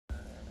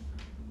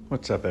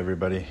What's up,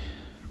 everybody?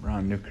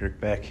 Ron Newkirk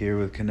back here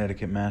with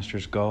Connecticut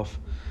Masters Golf.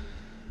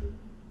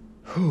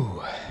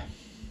 Whew.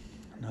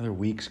 Another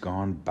week's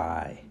gone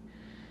by,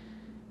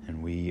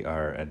 and we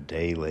are a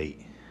day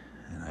late,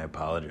 and I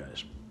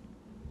apologize.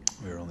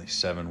 We're only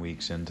 7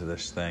 weeks into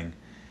this thing.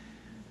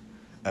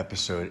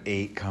 Episode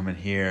 8 coming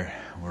here.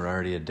 We're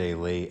already a day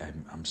late.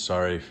 I'm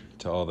sorry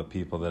to all the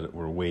people that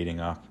were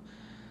waiting up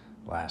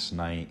last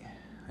night.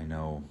 I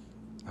know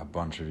a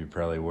bunch of you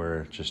probably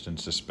were just in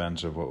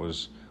suspense of what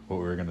we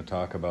were going to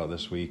talk about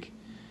this week.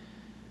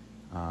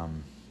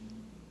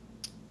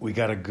 We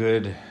got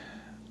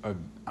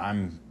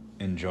I'm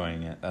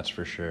enjoying it, that's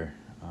for sure.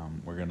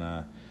 We're going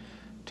to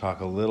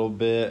talk a little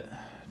bit.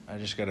 I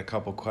just got a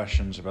couple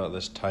questions about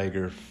this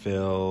Tiger,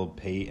 Phil,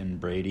 Peyton,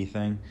 Brady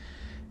thing.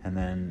 And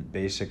then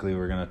basically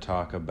we're going to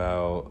talk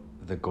about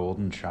the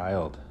Golden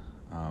Child,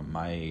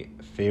 my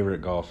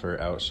favorite golfer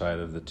outside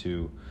of the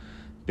two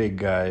big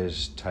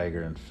guys,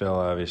 Tiger and Phil,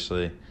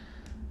 obviously.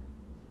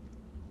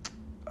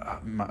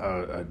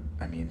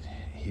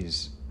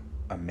 He's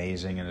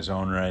amazing in his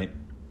own right.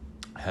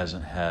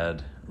 Hasn't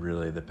had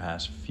really the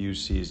past few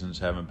seasons,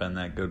 haven't been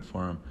that good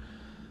for him.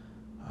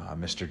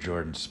 Mr.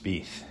 Jordan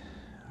Spieth.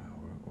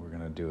 We're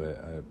going to do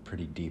a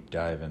pretty deep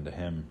dive into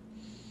him.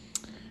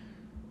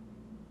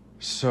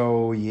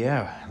 So,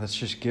 yeah, let's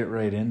just get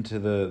right into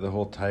the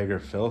whole Tiger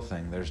Phil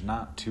thing. There's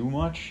not too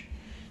much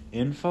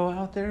info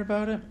out there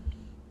about it.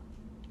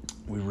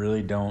 We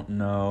really don't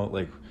know.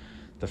 Like,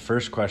 the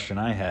first question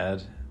I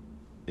had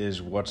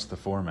is, what's the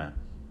format?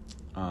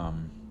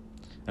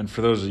 And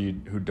for those of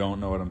you who don't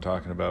know what I'm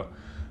talking about,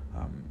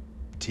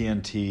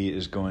 TNT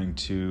is going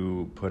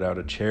to put out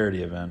a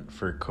charity event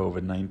for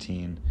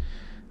COVID-19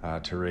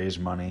 to raise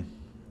money.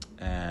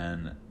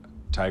 And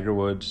Tiger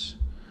Woods,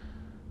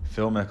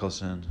 Phil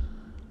Mickelson,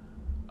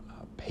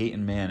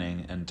 Peyton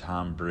Manning, and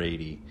Tom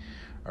Brady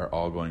are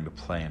all going to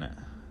play in it.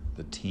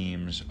 The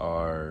teams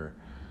are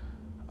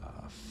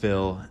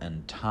Phil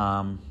and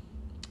Tom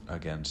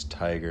against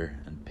Tiger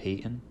and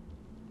Peyton.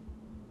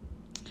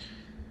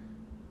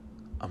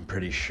 I'm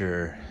pretty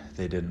sure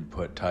they didn't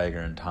put Tiger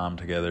and Tom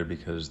together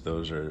because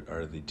those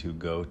are the two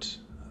GOATs.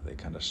 They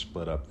kind of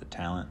split up the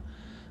talent.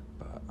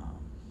 But,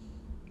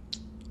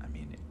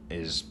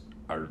 is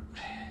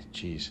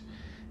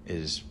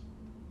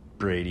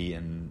Brady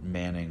and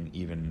Manning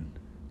even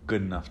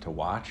good enough to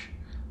watch?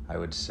 I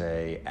would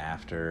say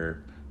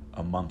after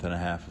a month and a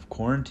half of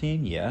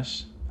quarantine,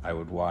 yes. I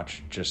would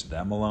watch just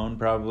them alone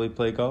probably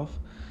play golf.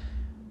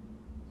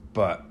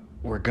 But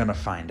we're going to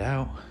find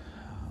out.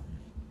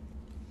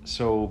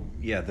 So,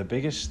 yeah, the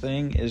biggest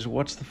thing is,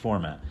 what's the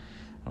format?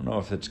 I don't know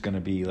if it's going to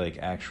be like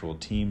actual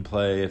team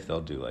play, if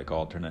they'll do like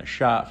alternate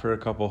shot for a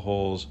couple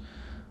holes,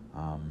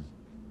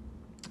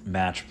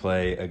 match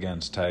play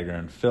against Tiger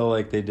and Phil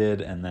like they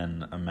did, and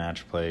then a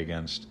match play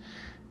against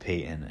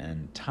Peyton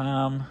and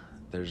Tom.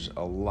 There's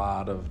a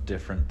lot of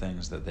different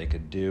things that they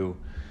could do.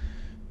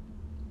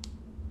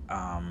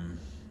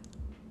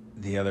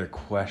 The other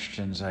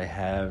questions I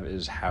have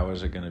is, how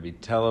is it going to be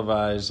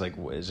televised? Like,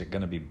 is it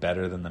going to be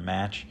better than the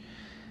match?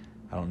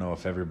 I don't know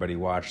if everybody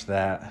watched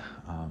that.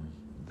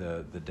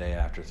 The day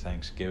after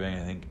Thanksgiving,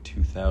 I think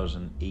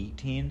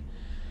 2018,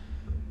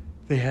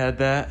 they had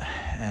that,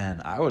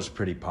 and I was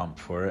pretty pumped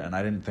for it, and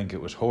I didn't think it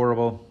was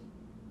horrible.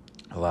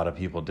 A lot of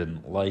people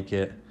didn't like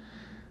it.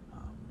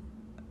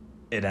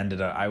 It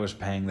ended up, I was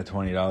paying the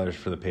 $20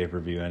 for the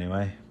pay-per-view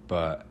anyway,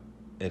 but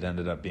it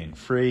ended up being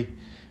free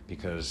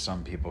because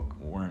some people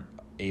weren't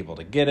able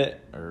to get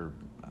it, or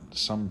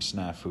some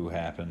snafu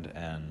happened,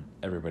 and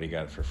everybody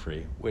got it for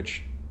free,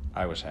 which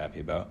I was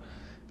happy about,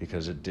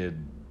 because it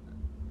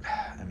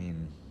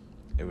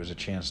was a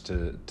chance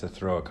to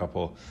throw a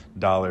couple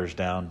dollars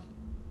down.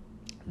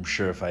 I'm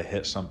sure if I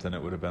hit something,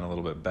 it would have been a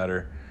little bit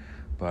better,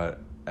 but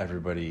I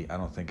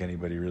don't think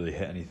anybody really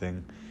hit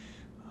anything.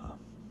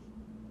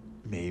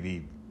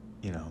 Maybe,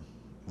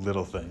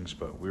 little things,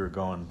 but we were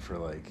going for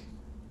like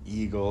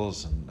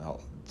eagles and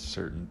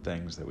certain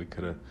things that we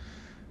could have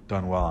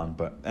done well on.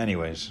 But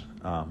anyways,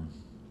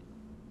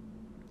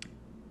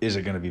 is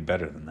it going to be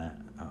better than that?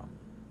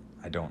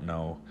 I don't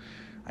know.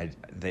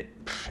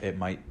 It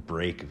might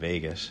break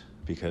Vegas,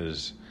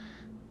 because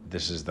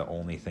this is the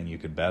only thing you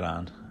could bet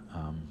on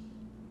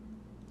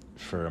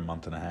for a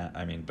month and a half.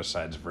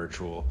 Besides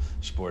virtual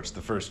sports,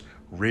 the first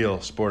real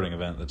sporting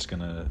event that's going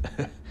to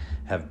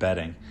have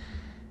betting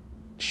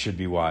should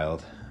be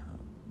wild.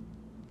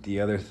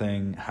 The other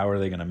thing, how are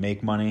they going to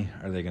make money?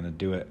 Are they going to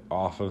do it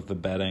off of the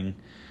betting,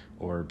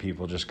 or are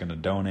people just going to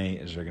donate?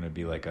 Is there going to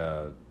be like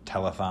a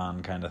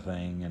telethon kind of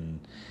thing, and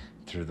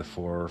through the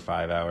 4 or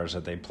 5 hours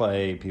that they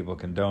play, people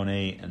can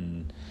donate,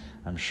 and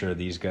I'm sure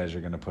these guys are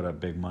going to put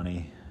up big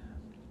money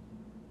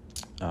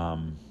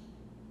in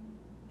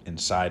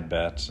side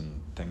bets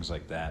and things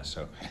like that.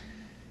 So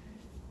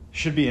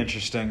should be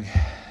interesting.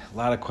 A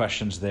lot of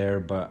questions there,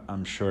 but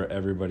I'm sure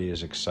everybody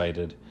is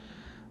excited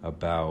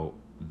about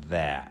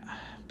that,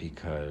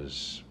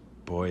 because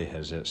boy,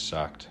 has it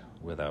sucked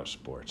without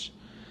sports.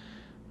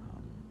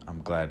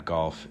 I'm glad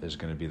golf is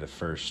going to be the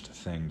first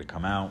thing to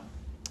come out.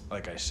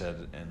 like I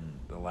said in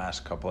the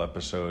last couple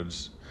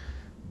episodes,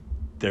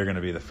 they're going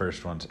to be the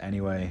first ones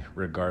anyway,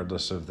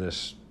 regardless of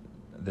this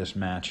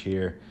match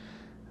here,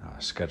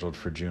 scheduled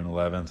for June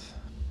 11th,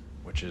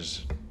 which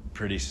is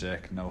pretty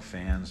sick. No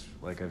fans,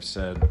 like I've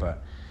said,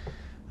 but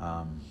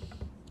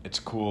it's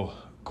cool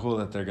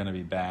that they're going to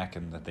be back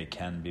and that they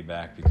can be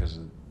back because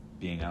of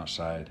being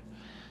outside.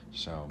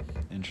 So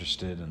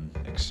interested and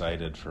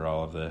excited for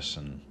all of this,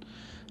 and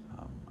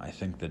I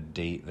think the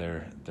date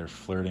they're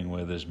flirting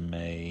with is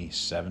May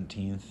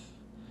 17th,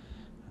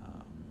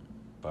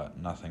 but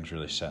nothing's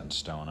really set in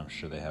stone. I'm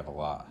sure they have a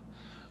lot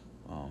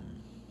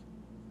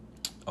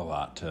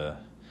to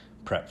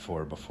prep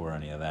for before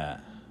any of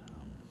that.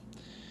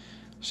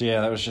 So yeah,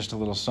 that was just a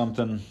little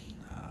something.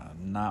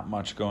 Not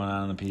much going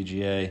on in the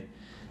PGA.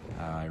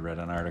 I read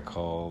an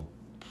article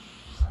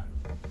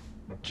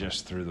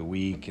just through the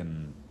week,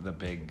 and the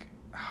big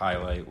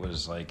highlight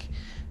was like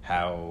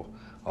how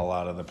a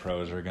lot of the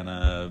pros are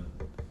gonna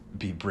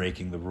be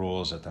breaking the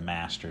rules at the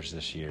Masters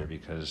this year,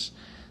 because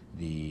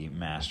the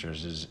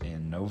Masters is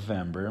in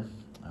November,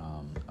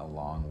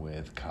 along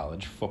with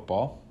college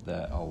football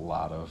that a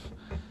lot of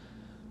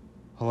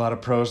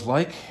pros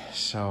like.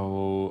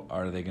 So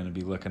are they going to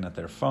be looking at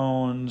their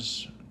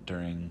phones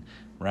during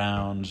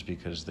rounds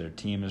because their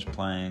team is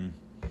playing?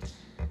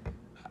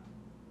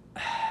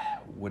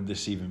 Would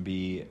this even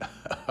be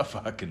a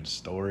fucking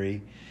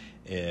story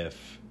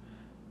if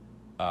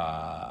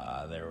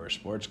there were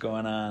sports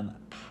going on?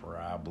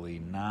 Probably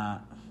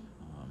not.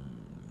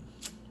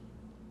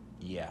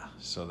 Yeah,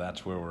 so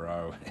that's where we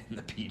are in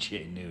the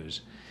PGA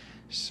news.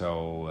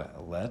 So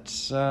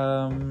let's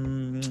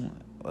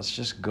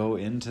just go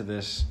into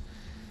this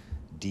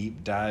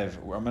deep dive.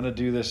 I'm going to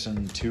do this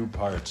in 2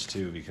 parts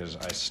too, because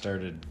I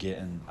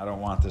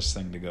don't want this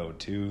thing to go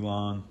too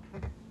long,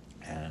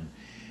 and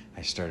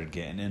I started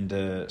getting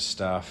into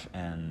stuff,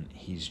 and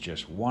he's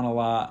just won a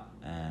lot,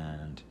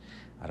 and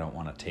I don't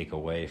want to take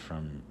away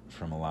from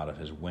a lot of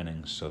his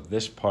winnings. So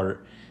this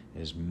part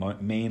is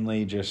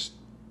mainly just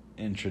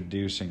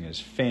introducing his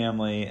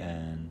family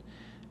and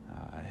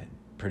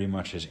pretty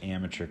much his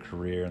amateur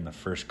career and the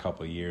first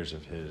couple years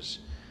of his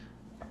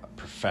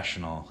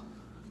professional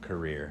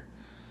career.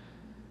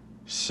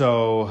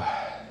 So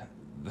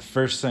the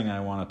first thing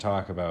I want to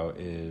talk about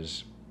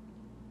is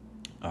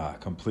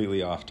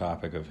completely off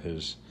topic of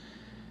his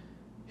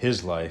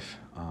life,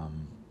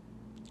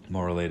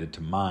 more related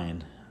to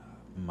mine.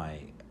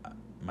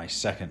 My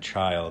second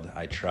child,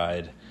 I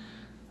tried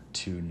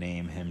to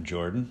name him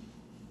Jordan.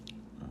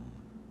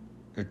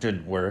 It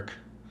didn't work.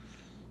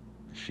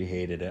 She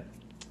hated it.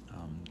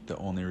 The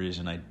only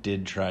reason I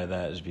did try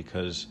that is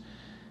because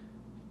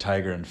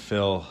Tiger and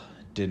Phil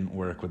didn't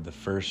work with the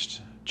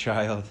first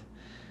child,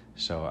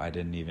 so I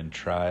didn't even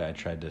try. I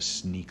tried to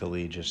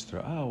sneakily just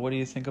throw, what do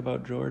you think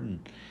about Jordan?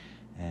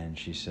 And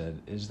she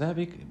said, is that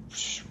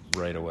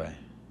right away,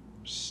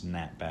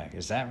 snap back.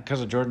 Is that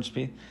because of Jordan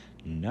Spieth?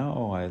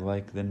 No, I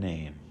like the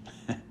name.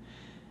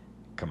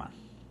 Come on.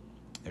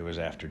 It was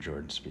after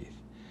Jordan Spieth.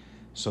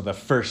 So the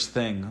first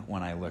thing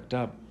when I looked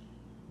up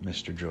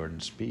Mr. Jordan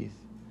Spieth,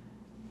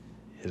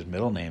 his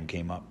middle name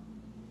came up.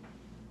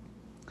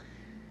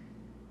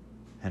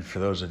 And for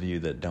those of you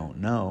that don't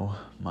know,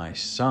 my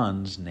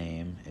son's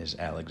name is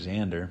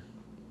Alexander,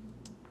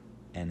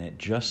 and it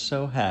just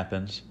so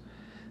happens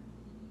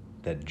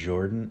that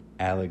Jordan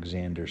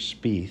Alexander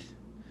Spieth,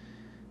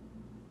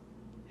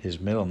 his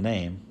middle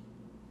name,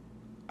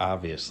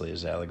 obviously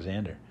is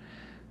Alexander.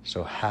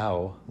 So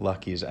how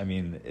lucky is...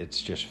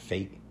 it's just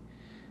fate.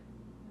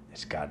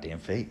 It's goddamn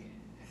fate.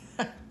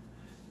 I'm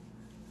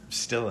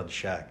still in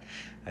shock.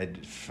 I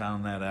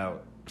found that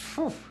out.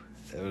 Whew,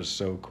 it was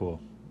so cool.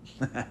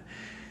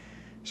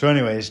 So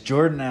anyways,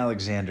 Jordan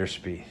Alexander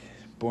Spieth,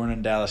 born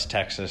in Dallas,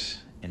 Texas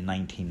in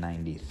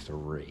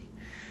 1993.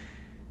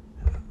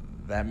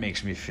 That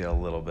makes me feel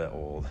a little bit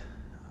old.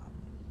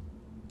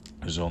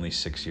 It was only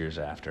 6 years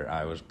after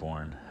I was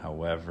born.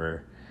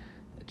 However,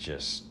 it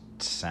just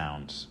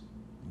sounds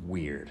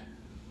weird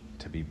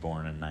to be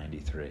born in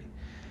 93.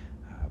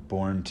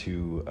 Born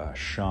to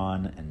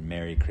Sean and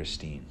Mary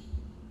Christine,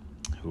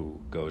 who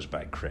goes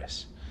by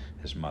Chris.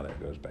 His mother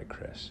goes by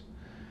Chris.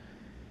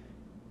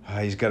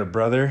 He's got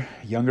a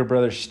younger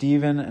brother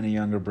Steven, and a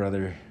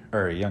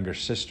younger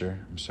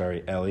sister,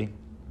 Ellie.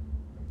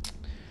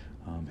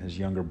 His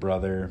younger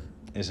brother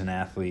is an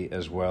athlete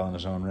as well in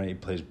his own right. He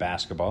plays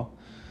basketball.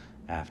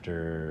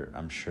 After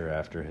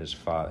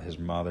his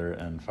mother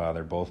and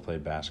father both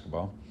played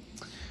basketball.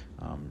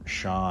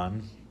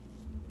 Sean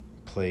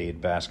played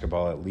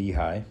basketball at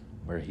Lehigh,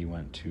 where he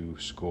went to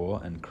school,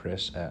 and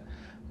Chris at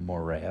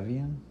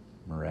Moravian.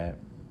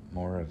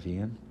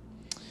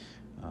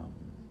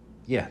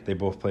 They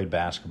both played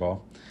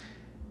basketball.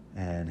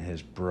 And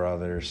his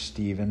brother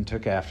Steven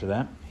took after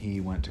that. He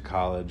went to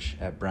college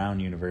at Brown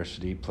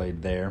University,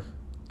 played there,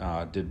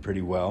 did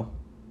pretty well.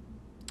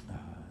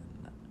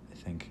 I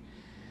think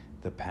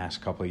the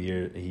past couple of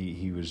years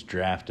he was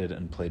drafted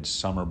and played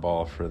summer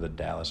ball for the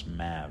Dallas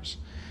Mavs.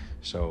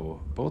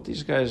 So both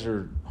these guys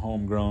are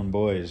homegrown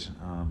boys.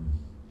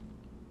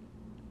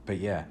 But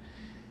yeah,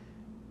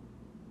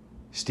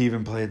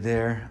 Steven played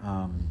there.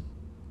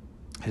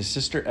 His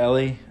sister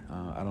Ellie,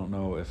 I don't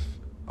know if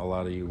a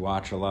lot of you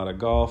watch a lot of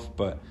golf,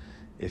 but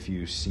if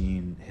you've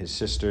seen his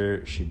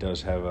sister, she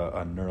does have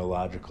a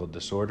neurological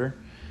disorder.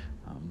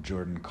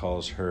 Jordan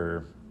calls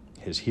her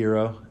his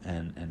hero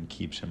and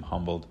keeps him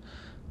humbled.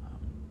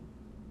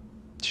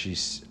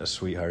 She's a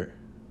sweetheart,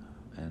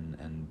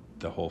 and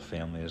the whole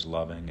family is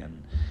loving,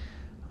 and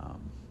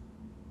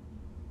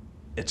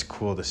it's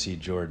cool to see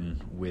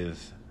Jordan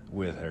with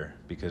her,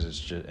 because it's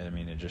just, I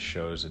mean, it just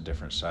shows a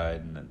different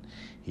side, and that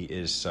he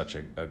is such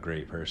a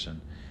great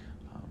person,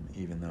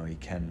 even though he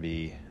can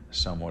be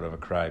somewhat of a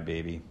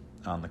crybaby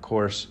on the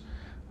course.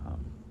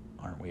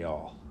 Aren't we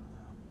all?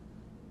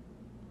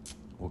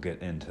 We'll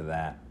get into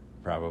that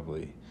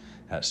probably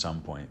at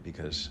some point,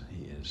 because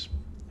he is,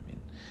 I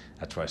mean,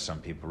 that's why some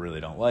people really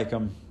don't like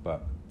him,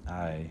 but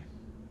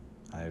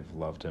I've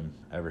loved him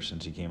ever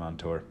since he came on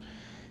tour.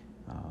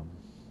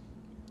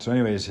 So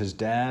anyways, his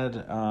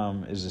dad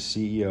is the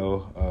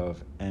CEO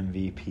of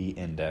MVP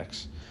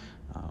Index.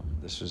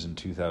 This was in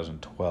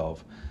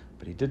 2012,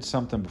 but he did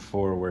something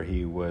before where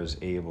he was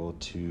able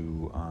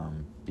to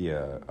be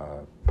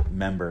a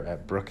member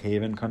at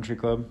Brookhaven Country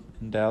Club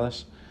in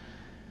Dallas.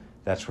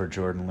 That's where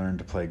Jordan learned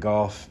to play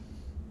golf.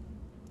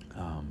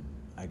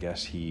 I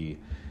guess he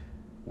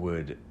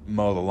would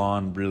mow the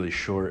lawn really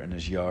short in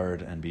his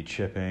yard and be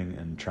chipping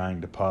and trying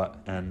to putt,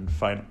 and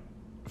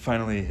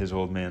finally his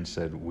old man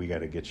said, "We got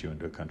to get you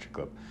into a country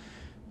club."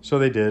 So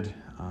they did.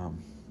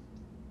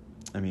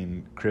 I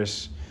mean,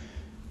 Chris,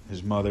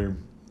 his mother,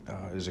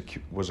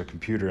 was a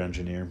computer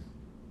engineer,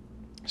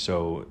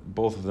 so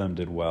both of them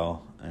did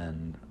well,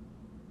 and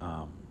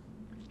I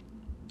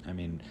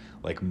mean,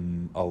 like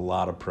a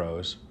lot of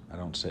pros. I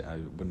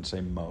wouldn't say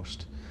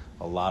most.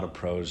 A lot of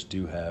pros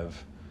do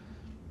have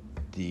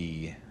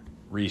the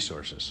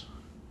resources.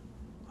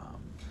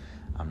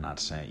 I'm not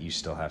saying you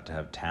still have to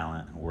have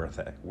talent,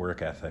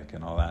 work ethic,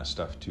 and all that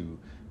stuff to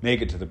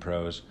make it to the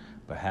pros,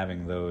 but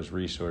having those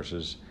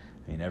resources,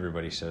 I mean,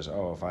 everybody says,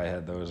 oh, if I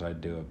had those,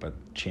 I'd do it, but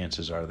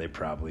chances are they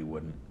probably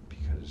wouldn't,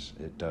 because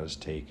it does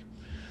take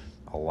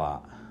a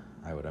lot,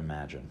 I would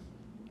imagine.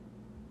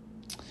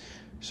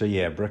 So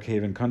yeah,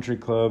 Brookhaven Country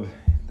Club,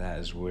 that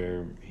is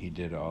where he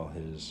did all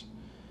his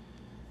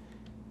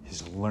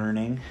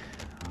learning.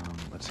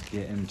 Let's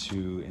get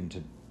into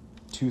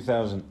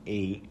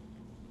 2008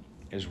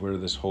 is where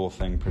this whole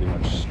thing pretty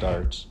much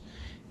starts.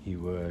 He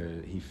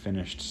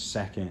finished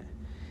second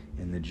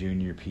in the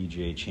Junior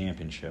PGA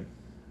Championship,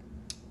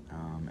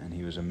 and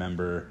he was a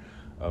member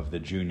of the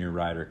Junior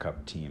Ryder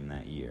Cup team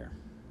that year.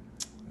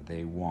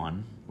 They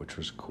won, which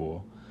was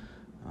cool.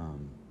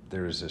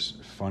 There was this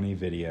funny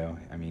video.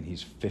 I mean,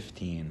 he's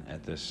 15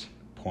 at this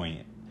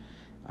point.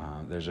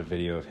 There's a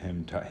video of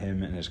him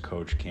and his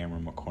coach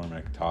Cameron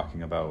McCormick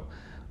talking about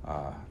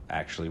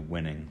actually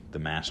winning the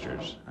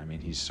Masters. I mean,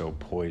 he's so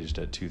poised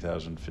at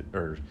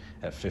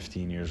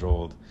 15 years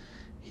old.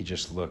 He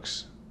just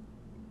looks,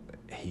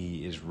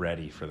 he is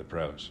ready for the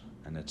pros,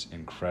 and it's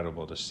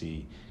incredible to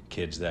see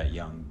kids that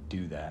young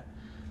do that.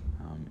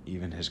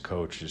 Even his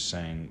coach is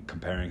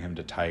comparing him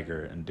to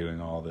Tiger and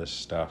doing all this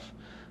stuff.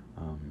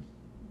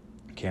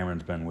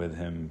 Cameron's been with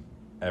him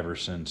ever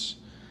since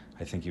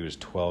I think he was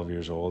 12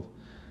 years old.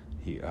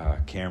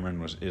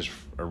 Cameron is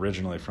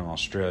originally from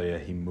Australia.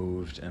 He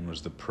moved and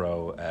was the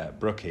pro at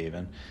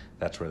Brookhaven.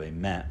 That's where they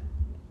met.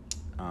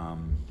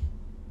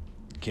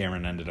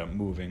 Cameron ended up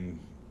moving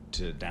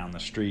down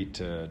the street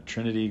to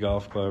Trinity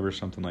Golf Club or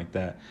something like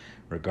that.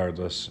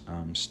 Regardless,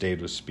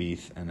 stayed with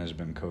Spieth and has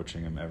been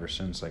coaching him ever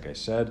since, like I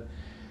said.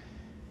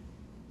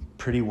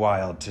 Pretty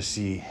wild to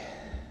see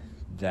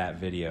that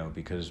video,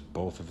 because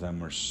both of them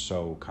were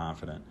so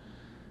confident.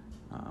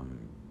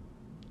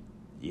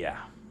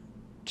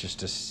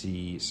 Just to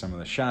see some of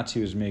the shots he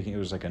was making. It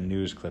was like a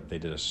news clip. They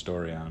did a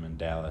story on him in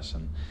Dallas,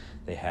 and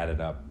they had it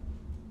up.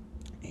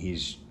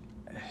 He's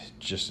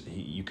just,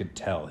 you could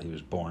tell he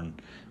was born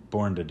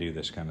to do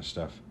this kind of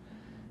stuff.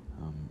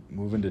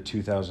 Moving to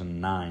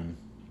 2009,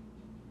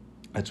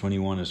 that's when he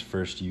won his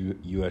first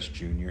U.S.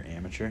 Junior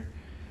Amateur.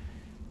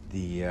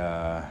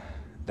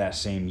 That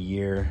same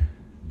year,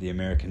 the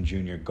American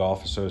Junior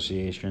Golf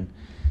Association,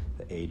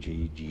 the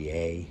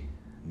AJGA,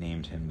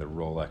 named him the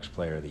Rolex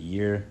Player of the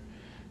Year.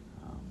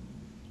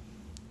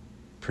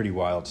 Pretty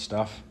wild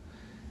stuff.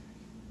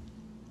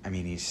 I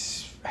mean,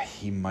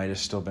 he might have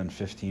still been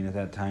 15 at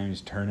that time.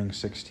 He's turning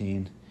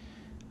 16.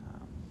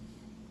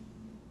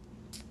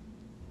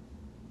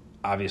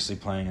 Obviously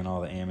playing in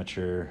all the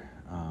amateur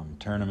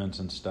tournaments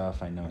and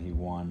stuff. I know he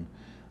won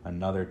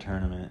another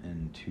tournament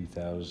in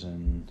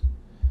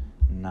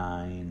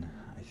 2009.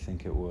 I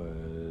think it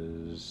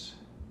was,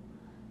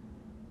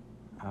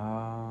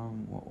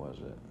 what was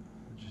it?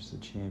 Just the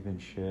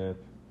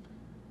championship.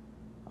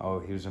 Oh,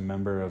 he was a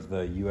member of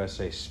the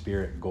USA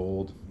Spirit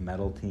Gold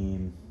medal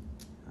team.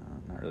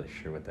 Not really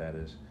sure what that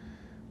is.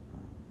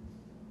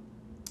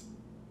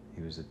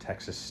 He was a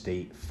Texas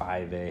State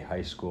 5A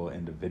high school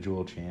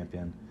individual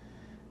champion.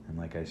 And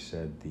like I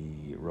said,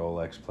 the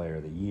Rolex Player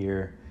of the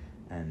Year.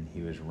 And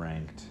he was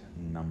ranked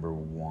number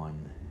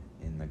 1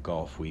 in the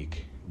Golf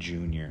Week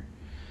junior.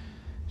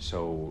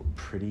 So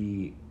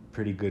pretty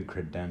good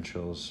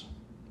credentials.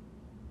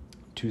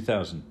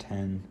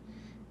 2010,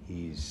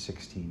 he's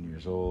 16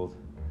 years old.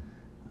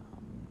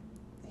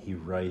 He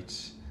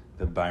writes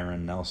the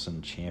Byron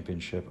Nelson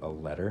Championship a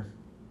letter,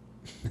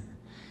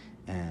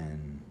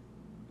 and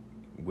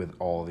with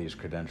all these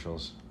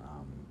credentials,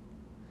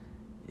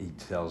 he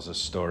tells a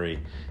story.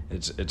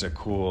 It's a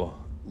cool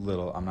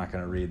little. I'm not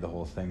going to read the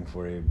whole thing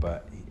for you,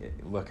 but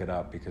look it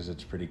up because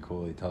it's pretty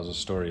cool. He tells a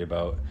story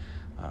about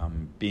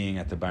being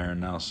at the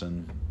Byron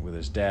Nelson with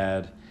his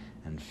dad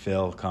and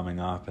Phil coming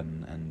up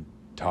and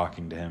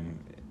talking to him.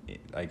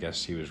 I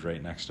guess he was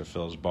right next to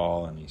Phil's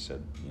ball, and he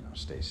said,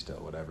 stay still,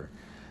 whatever.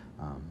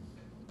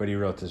 But he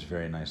wrote this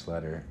very nice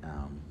letter.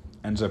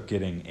 Ends up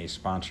getting a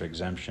sponsor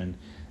exemption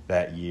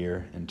that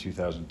year in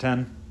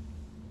 2010.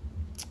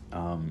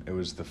 It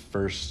was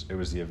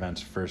the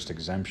event's first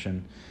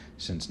exemption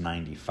since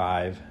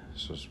 '95,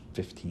 so it was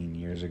 15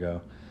 years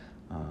ago.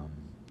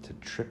 To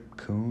Trip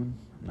Kuhn,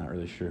 I'm not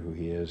really sure who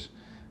he is.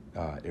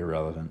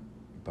 Irrelevant,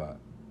 but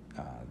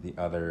the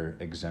other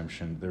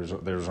exemption,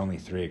 there was only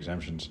 3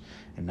 exemptions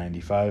in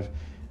 '95.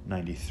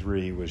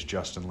 '93 was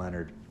Justin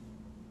Leonard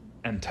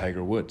and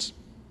Tiger Woods,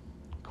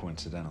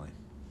 coincidentally.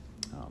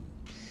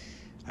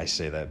 I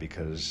say that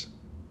because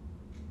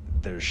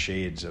there's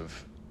shades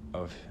of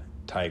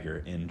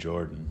Tiger in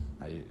Jordan.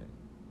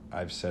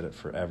 I've said it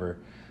forever.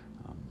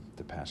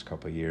 The past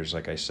couple of years,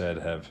 like I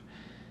said,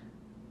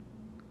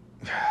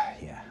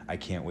 I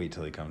can't wait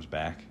till he comes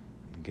back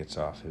and gets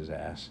off his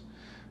ass.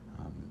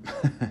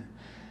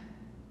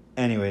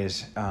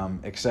 Anyways,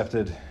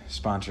 accepted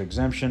sponsor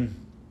exemption.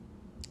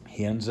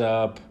 He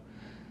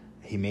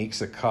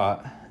makes a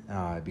cut.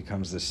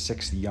 Becomes the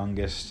 6th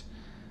youngest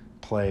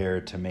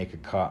player to make a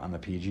cut on the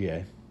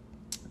PGA.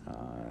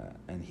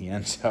 And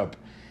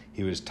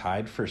he was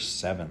tied for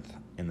 7th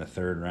in the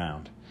 3rd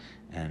round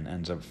and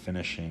ends up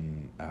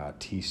finishing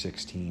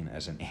T16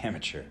 as an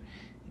amateur.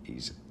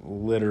 He's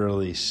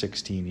literally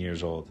 16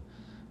 years old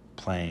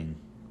playing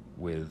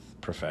with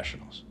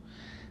professionals.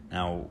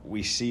 Now,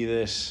 we see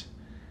this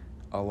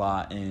a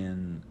lot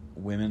in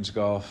women's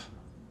golf.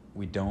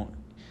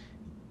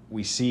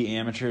 We see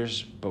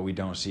amateurs, but we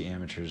don't see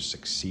amateurs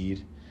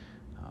succeed.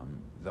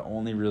 The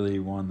only really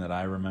one that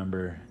I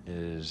remember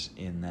is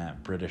in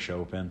that British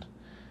Open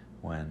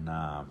when,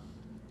 I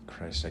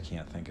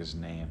can't think his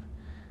name,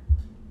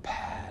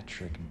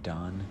 Patrick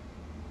Dunn.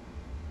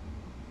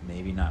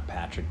 Maybe not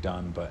Patrick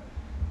Dunn, but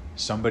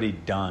somebody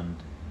Dunn,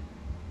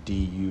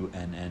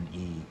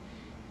 Dunne.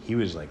 He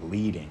was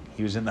leading.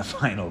 He was in the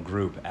final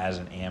group as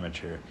an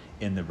amateur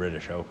in the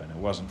British Open. It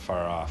wasn't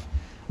far off.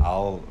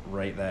 I'll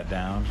write that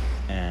down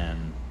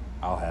and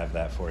I'll have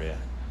that for you.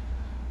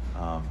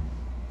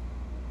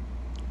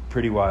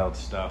 Pretty wild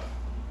stuff.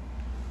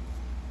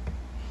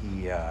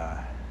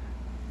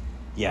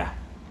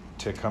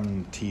 To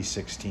come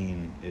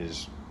T16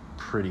 is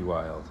pretty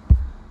wild.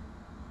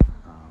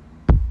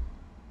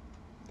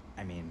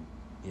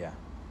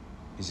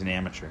 He's an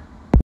amateur.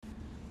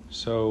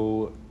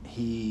 So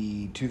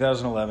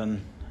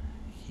 2011,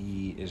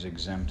 he is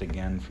exempt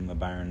again from the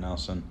Byron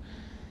Nelson,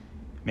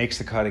 makes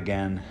the cut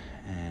again,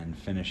 and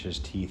finishes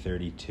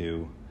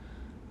T32.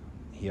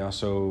 He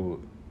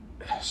also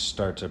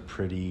starts a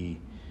pretty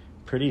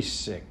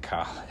sick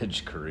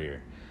college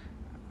career.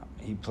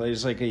 He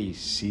plays a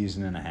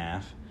season and a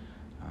half.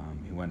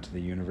 He went to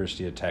the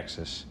University of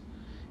Texas.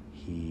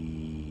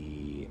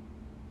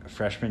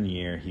 Freshman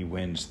year, he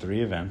wins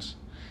 3 events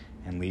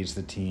and leads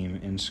the team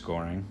in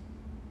scoring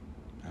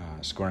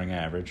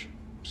average,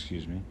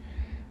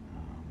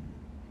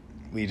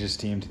 leads his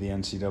team to the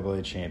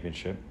NCAA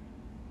championship.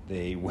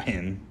 They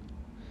win.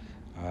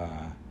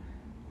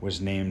 Was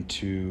named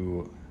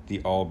to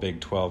the All Big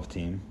 12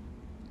 team.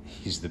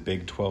 He's the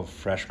Big 12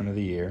 Freshman of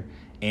the Year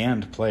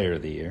and Player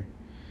of the Year,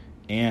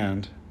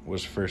 and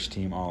was first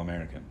team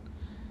All-American.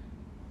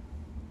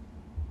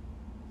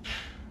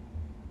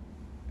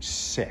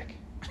 Sick.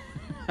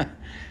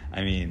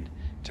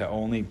 To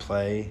only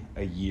play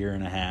a year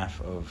and a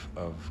half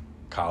of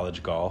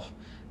college golf,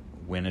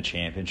 win a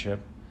championship,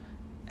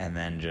 and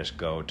then just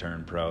go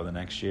turn pro the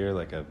next year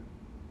like a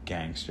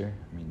gangster.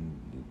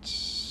 It's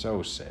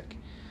so sick.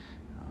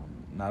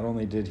 Not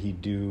only did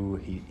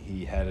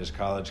he had his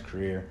college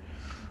career,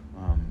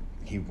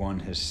 he won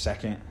his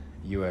 2nd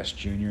U.S.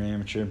 Junior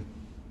Amateur,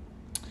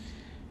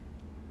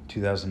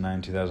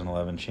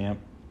 2009-2011 champ,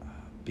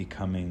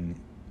 becoming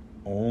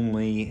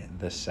only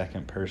the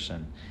 2nd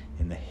person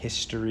in the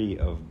history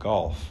of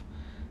golf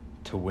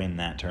to win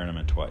that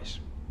tournament twice.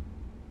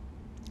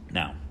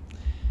 Now,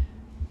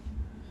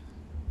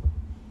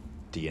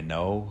 do you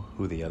know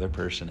who the other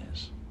person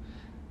is?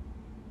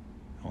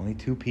 Only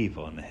 2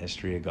 people in the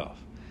history of golf.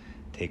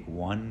 Take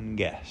one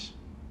guess.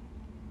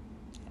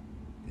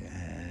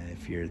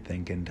 If you're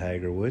thinking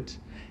Tiger Woods,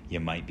 you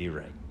might be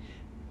right.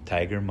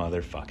 Tiger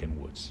motherfucking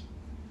Woods.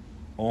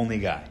 Only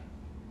guy.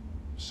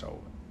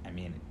 So,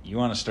 you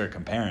want to start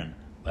comparing,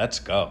 let's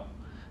go.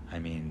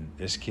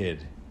 This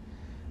kid,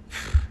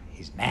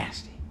 he's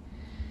nasty.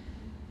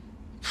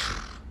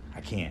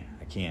 I can't.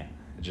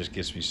 It just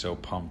gets me so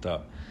pumped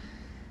up.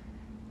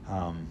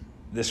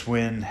 This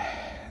win,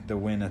 the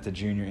win at the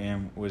Junior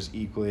Am, was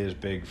equally as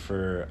big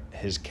for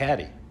his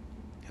caddy,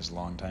 his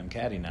longtime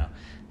caddy now.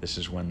 This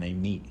is when they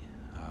meet.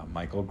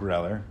 Michael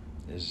Greller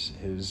is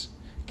his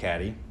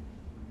caddy.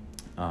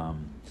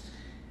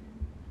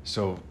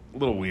 So a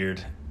little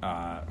weird.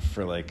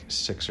 For like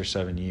 6 or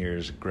 7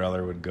 years,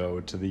 Greller would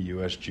go to the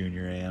U.S.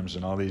 Junior Ams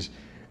and all these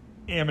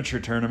amateur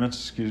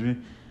tournaments,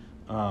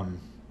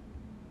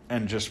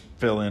 and just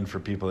fill in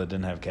for people that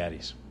didn't have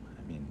caddies.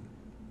 I mean,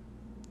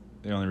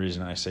 the only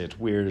reason I say it's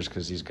weird is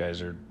because these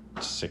guys are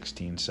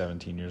 16,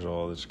 17 years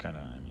old. It's kind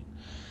of,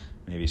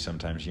 maybe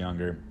sometimes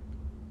younger.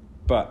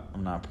 But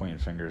I'm not pointing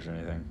fingers or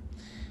anything.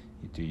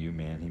 You do you,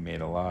 man. He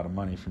made a lot of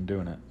money from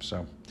doing it.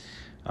 So,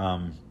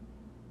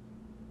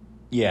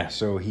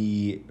 so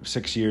he,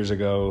 6 years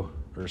ago,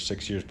 or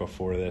 6 years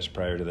before this,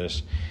 prior to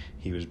this,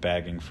 he was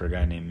bagging for a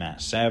guy named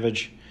Matt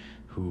Savage,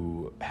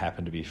 who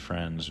happened to be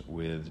friends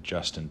with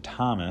Justin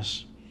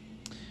Thomas.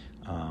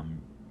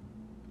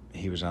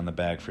 He was on the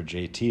bag for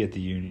JT at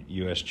the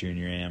U.S.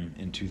 Junior Am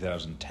in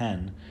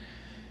 2010,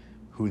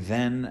 who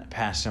then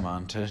passed him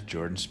on to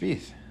Jordan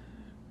Spieth.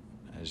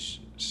 As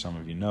some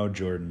of you know,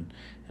 Jordan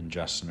and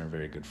Justin are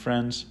very good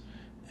friends,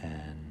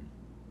 and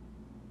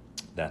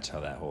that's how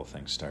that whole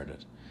thing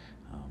started.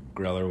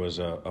 Greller was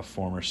a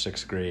former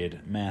 6th grade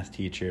math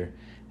teacher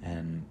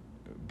and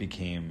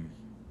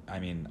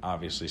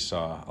obviously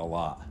saw a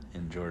lot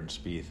in Jordan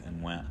Spieth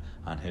and went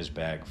on his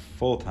bag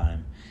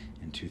full-time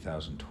in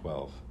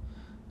 2012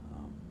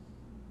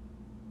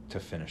 to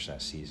finish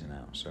that season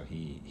out. So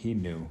he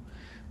knew.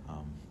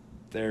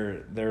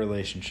 Their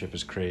relationship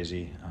is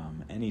crazy.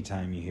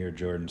 Anytime you hear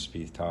Jordan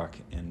Spieth talk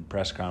in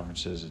press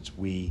conferences, it's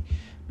we,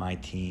 my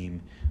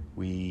team,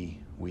 we.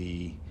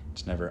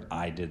 It's never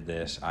I did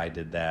this, I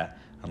did that,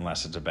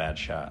 unless it's a bad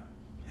shot.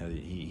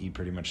 He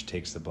pretty much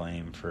takes the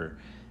blame for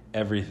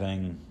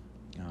everything.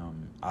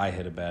 I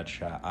hit a bad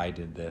shot, I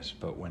did this,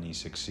 but when he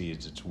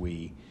succeeds, it's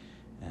we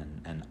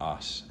and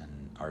us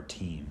and our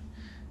team.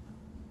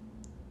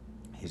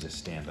 He's a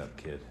stand-up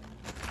kid.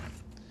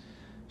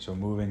 So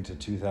moving to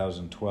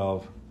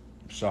 2012,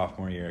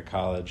 sophomore year of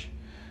college,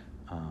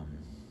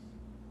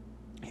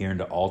 he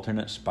earned an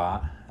alternate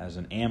spot as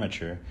an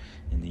amateur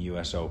in the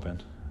U.S.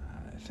 Open.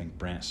 I think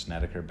Brandt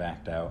Snedeker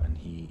backed out, and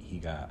he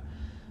got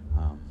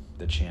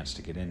the chance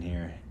to get in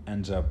here.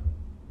 Ends up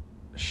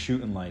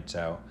shooting lights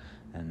out,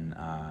 and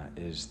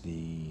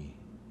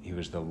he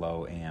was the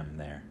low am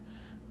there,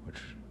 which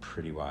was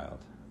pretty wild.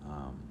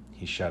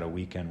 He shot a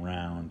weekend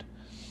round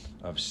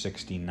of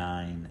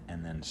 69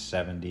 and then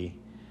 70,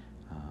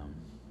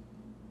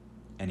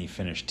 and he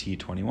finished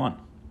T21.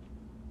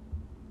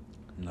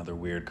 Another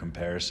weird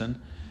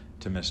comparison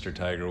to Mr.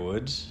 Tiger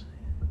Woods.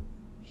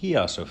 He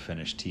also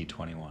finished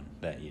T21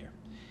 that year.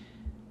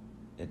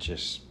 It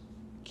just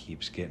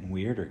keeps getting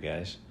weirder,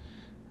 guys.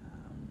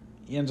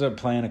 He ends up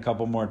playing a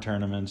couple more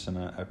tournaments and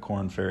a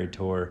Korn Ferry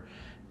Tour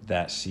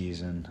that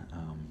season.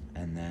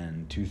 And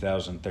then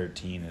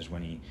 2013 is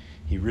when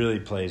he really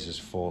plays his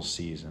full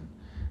season.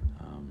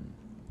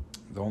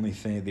 The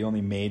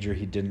only major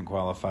he didn't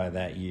qualify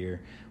that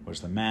year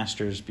was the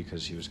Masters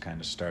because he was kind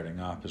of starting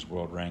up. His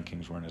world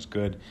rankings weren't as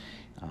good.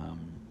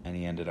 And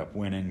he ended up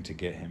winning to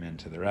get him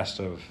into the rest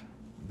of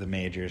the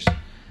majors.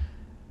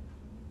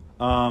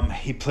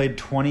 He played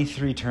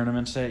 23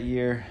 tournaments that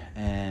year,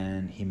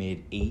 and he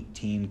made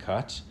 18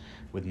 cuts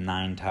with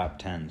 9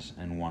 top 10s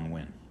and 1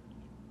 win.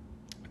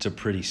 It's a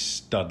pretty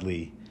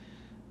studly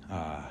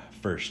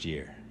first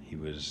year.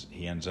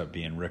 He ends up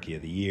being Rookie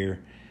of the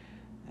Year,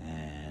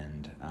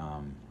 and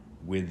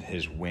with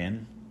his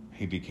win,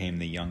 he became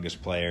the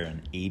youngest player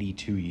in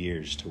 82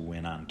 years to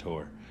win on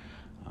tour.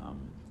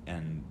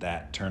 And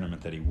that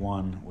tournament that he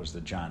won was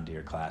the John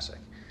Deere Classic.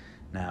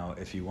 Now,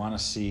 if you want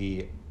to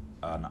see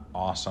an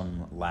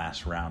awesome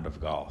last round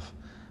of golf,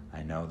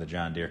 I know the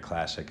John Deere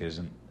Classic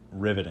isn't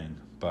riveting,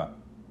 but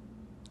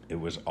it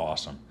was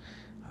awesome.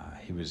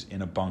 He was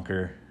in a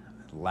bunker,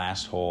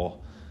 last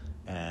hole,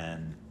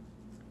 and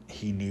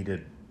he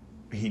needed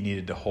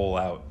to hole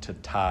out to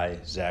tie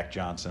Zach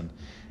Johnson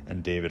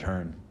and David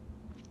Hearn.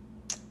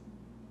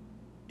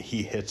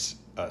 He hits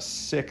a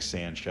sick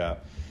sand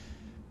shot.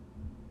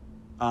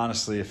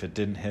 Honestly, if it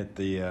didn't hit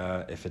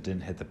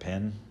the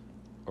pin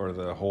or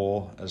the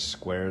hole as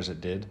square as it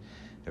did,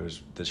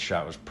 the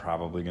shot was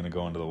probably going to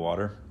go into the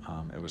water.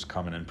 It was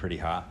coming in pretty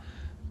hot,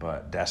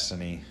 but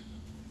destiny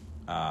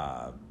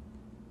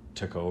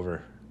took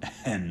over,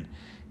 and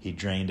he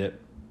drained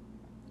it.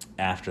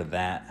 After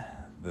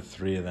that, the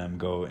three of them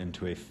go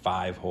into a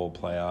 5-hole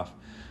playoff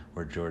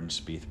where Jordan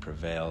Spieth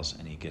prevails,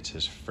 and he gets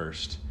his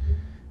first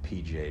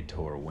PGA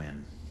Tour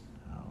win.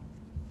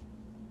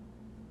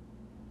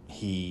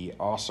 He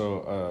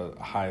also,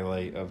 a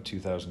highlight of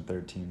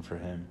 2013 for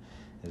him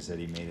is that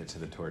he made it to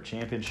the Tour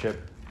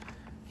Championship,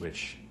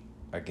 which,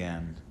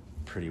 again,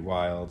 pretty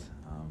wild.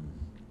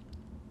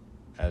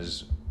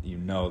 As you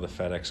know, the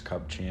FedEx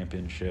Cup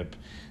Championship,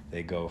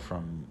 they go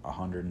from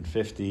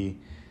 150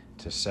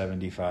 to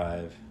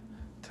 75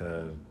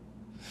 to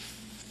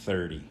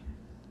 30.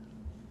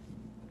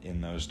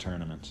 in those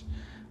tournaments.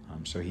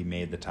 So he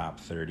made the top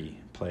 30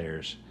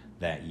 players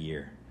that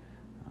year.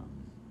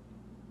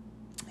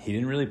 He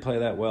didn't really play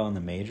that well in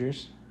the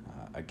majors.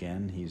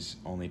 Again, he's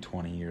only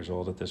 20 years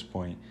old at this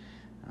point.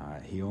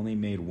 He only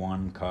made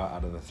one cut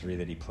out of the 3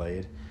 that he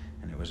played,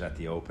 and it was at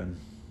the Open.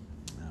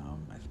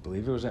 I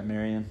believe it was at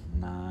Marion.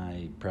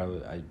 I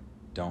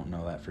don't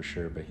know that for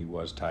sure, but he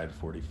was tied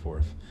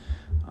 44th.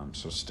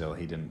 So still,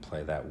 he didn't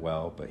play that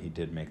well, but he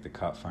did make the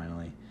cut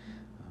finally.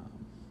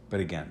 But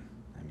again,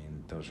 I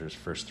mean, those are his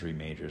first 3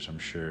 majors. I'm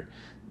sure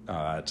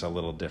it's a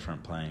little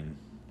different playing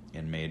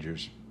in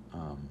majors.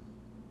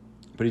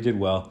 But he did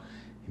well.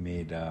 He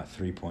made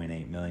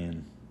 $3.8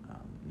 million.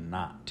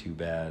 Not too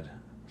bad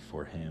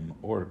for him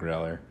or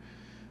Greller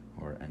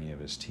or any of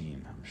his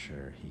team. I'm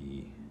sure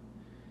he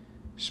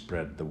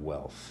spread the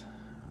wealth.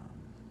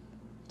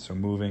 So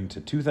moving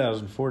to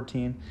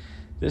 2014,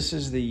 this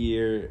is the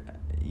year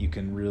you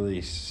can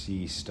really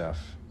see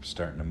stuff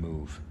starting to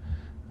move.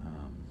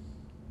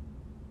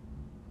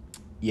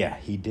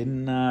 He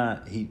didn't.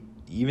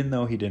 Even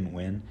though he didn't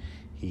win,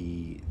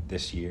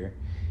 this year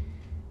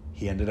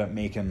he ended up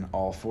making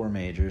all 4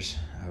 majors.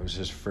 It was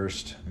his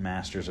first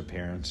Masters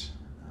appearance.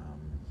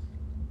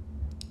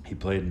 He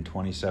played in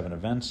 27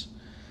 events,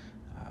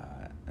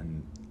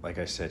 and like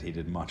I said, he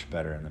did much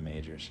better in the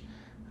majors.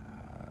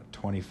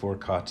 24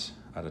 cuts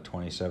out of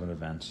 27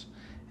 events,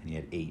 and he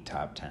had 8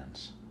 top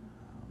 10s.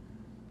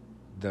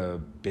 The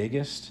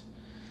biggest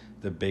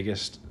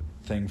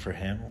thing for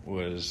him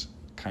was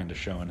kind of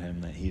showing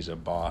him that he's a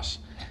boss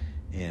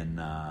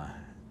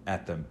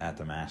at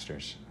the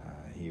Masters.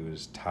 He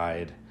was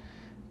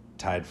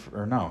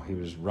he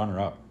was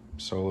runner-up,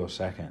 solo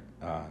second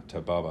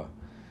to Bubba.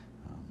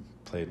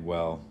 Played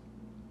well.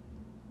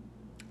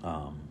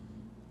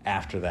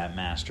 After that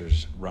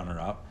Masters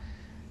runner-up,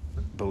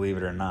 believe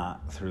it or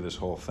not, through this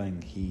whole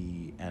thing,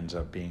 he ends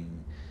up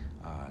being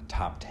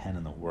top 10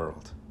 in the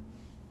world,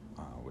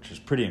 which is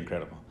pretty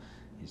incredible.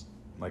 He's,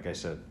 like I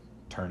said,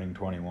 turning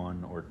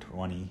 21 or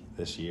 20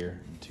 this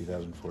year in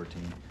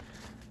 2014.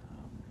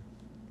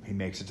 He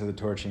makes it to the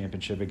Tour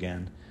Championship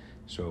again.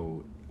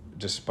 So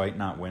despite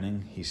not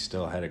winning, he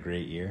still had a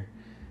great year.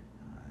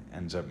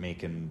 Ends up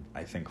making,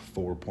 I think,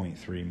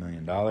 $4.3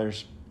 million.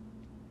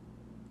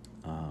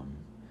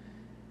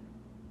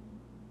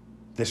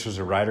 This was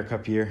a Ryder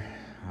Cup year,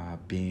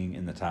 being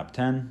in the top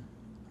 10.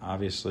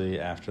 Obviously,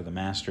 after the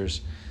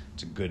Masters,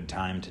 it's a good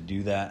time to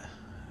do that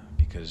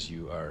because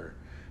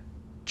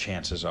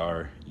chances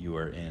are you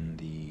are in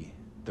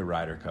the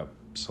Ryder Cup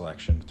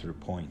selection through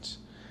points.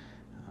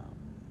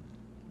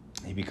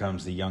 He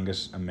becomes the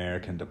youngest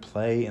American to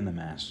play in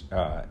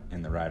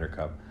the Ryder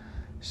Cup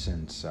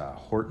since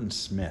Horton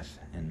Smith,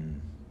 and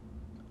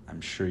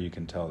I'm sure you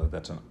can tell that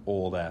that's an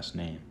old-ass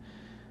name.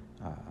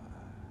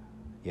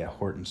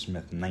 Horton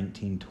Smith,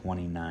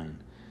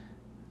 1929.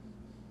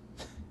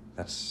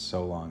 That's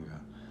so long ago.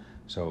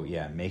 So,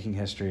 making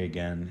history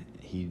again.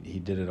 He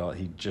did it all.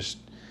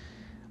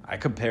 I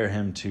compare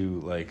him to,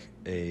 like,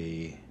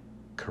 a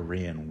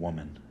Korean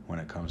woman when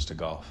it comes to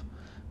golf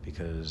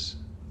because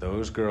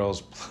those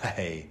girls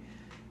play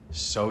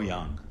so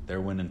young.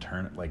 They're winning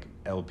like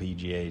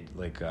LPGA,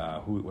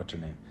 what's her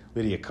name?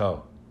 Lydia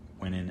Ko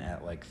went in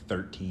at like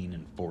 13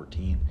 and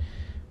 14.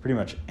 Pretty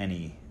much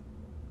any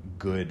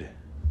good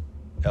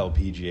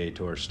LPGA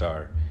Tour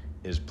star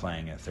is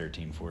playing at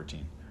 13,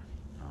 14.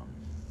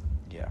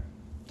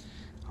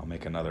 I'll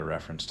make another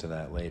reference to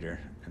that later,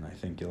 and I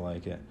think you'll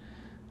like it.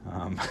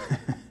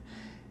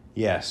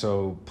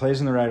 So plays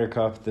in the Ryder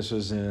Cup. This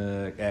was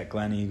at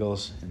Glen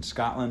Eagles in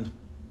Scotland.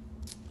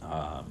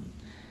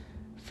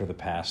 For the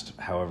past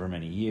however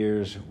many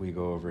years, we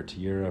go over to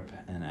Europe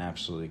and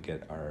absolutely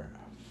get our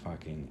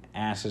fucking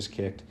asses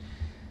kicked.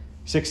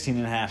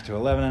 16.5 to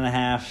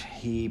 11.5.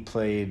 He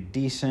played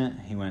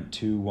decent. He went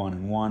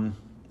 2-1-1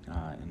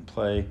 in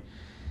play.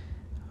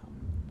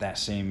 That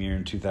same year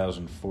in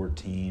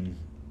 2014,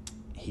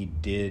 he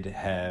did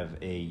have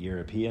a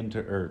European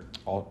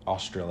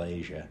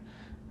Australasia,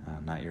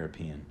 not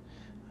European.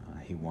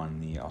 He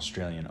won the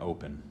Australian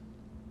Open.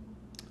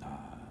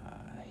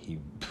 He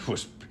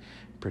was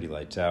pretty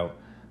lights out,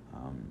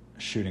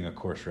 shooting a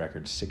course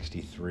record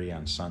 63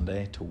 on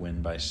Sunday to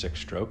win by 6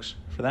 strokes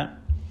for that.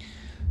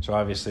 So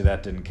obviously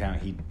that didn't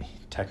count. He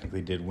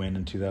technically did win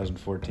in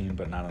 2014,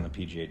 but not on the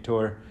PGA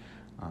Tour.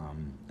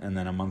 And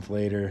then a month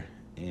later,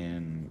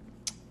 in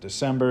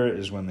December,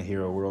 is when the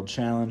Hero World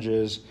Challenge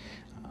is.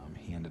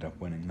 He ended up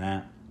winning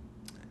that,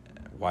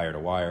 wire to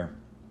wire.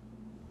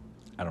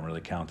 I don't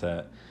really count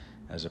that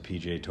as a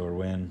PGA Tour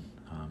win.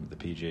 The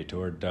PGA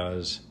Tour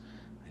does.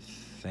 I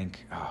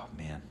think, oh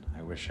man,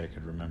 I wish I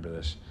could remember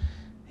this.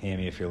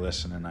 Hammy, if you're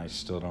listening, I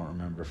still don't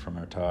remember from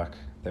our talk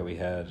that we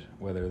had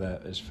whether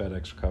that is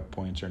FedEx Cup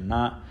points or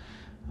not.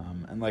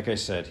 And like I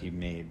said, he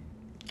made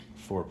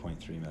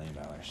 $4.3 million.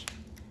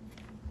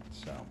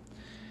 So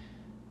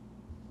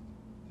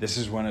this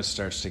is when it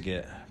starts to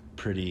get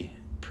pretty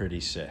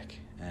sick.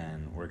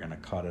 And we're going to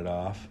cut it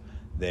off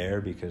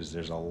there because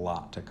there's a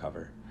lot to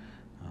cover.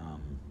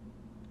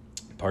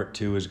 Part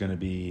 2 is going to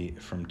be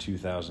from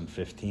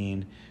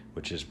 2015,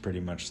 which is pretty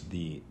much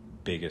the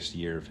biggest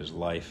year of his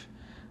life.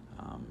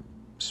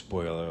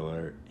 Spoiler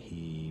alert,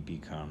 he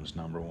becomes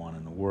number one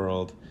in the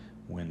world,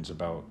 wins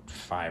about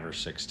 5 or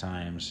 6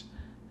 times,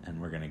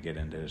 and we're going to get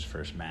into his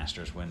first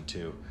Masters win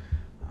too.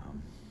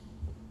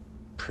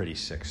 Pretty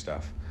sick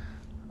stuff.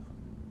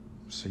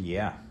 So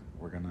yeah,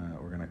 we're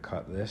gonna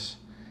cut this.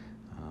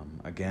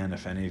 Again,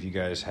 if any of you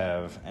guys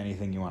have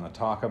anything you want to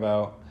talk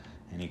about,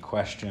 any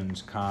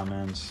questions,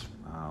 comments,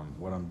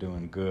 what I'm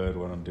doing good,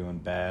 what I'm doing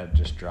bad,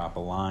 just drop a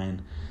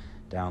line.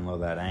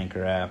 Download that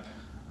Anchor app.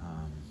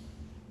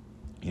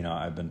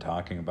 I've been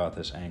talking about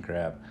this Anchor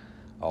app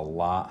a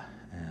lot,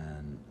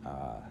 and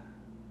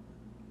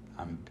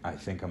I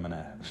think I'm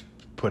gonna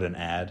put an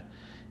ad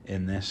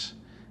in this.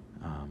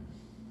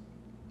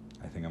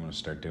 I think I'm going to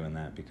start doing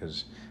that,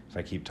 because if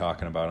I keep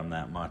talking about them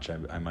that much,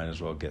 I might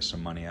as well get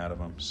some money out of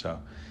them. So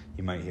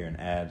you might hear an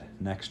ad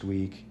next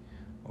week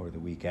or the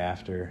week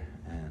after,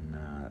 and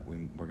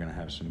we're going to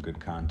have some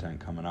good content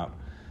coming up.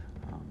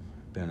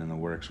 Been in the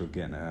works with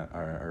getting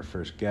our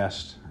first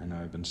guest. I know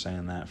I've been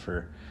saying that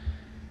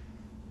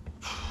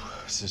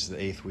this is the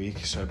 8th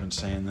week, so I've been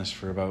saying this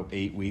for about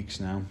 8 weeks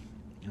now.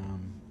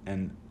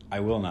 And I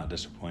will not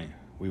disappoint.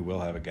 We will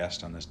have a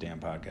guest on this damn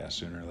podcast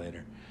sooner or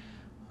later.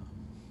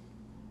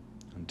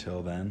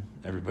 Until then,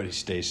 everybody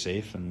stay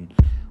safe, and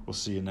we'll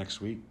see you next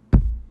week.